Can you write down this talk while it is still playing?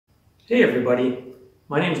Hey everybody,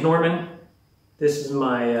 my name's Norman. This is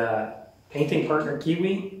my painting partner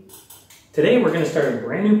Kiwi. Today we're going to start a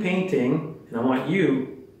brand new painting and I want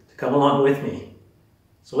you to come along with me.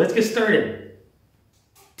 So let's get started.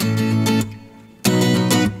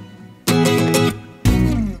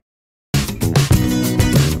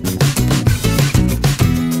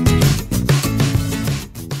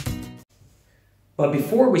 But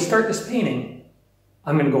before we start this painting,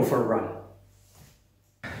 I'm going to go for a run.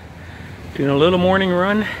 Doing a little morning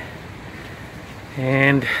run,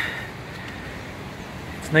 and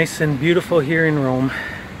it's nice and beautiful here in Rome.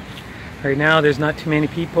 Right now there's not too many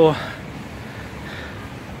people,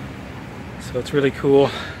 so it's really cool.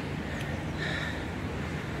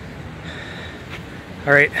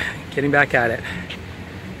 Alright, getting back at it.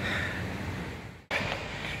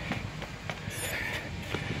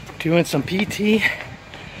 Doing some PT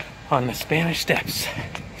on the Spanish Steps.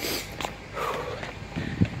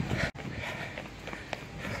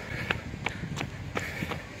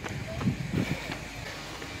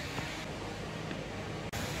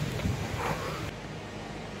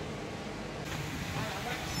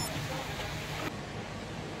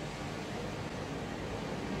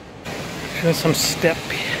 Doing some step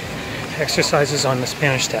exercises on the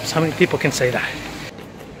Spanish Steps. How many people can say that?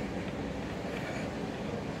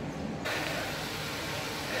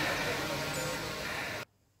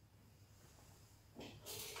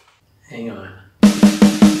 Hang on.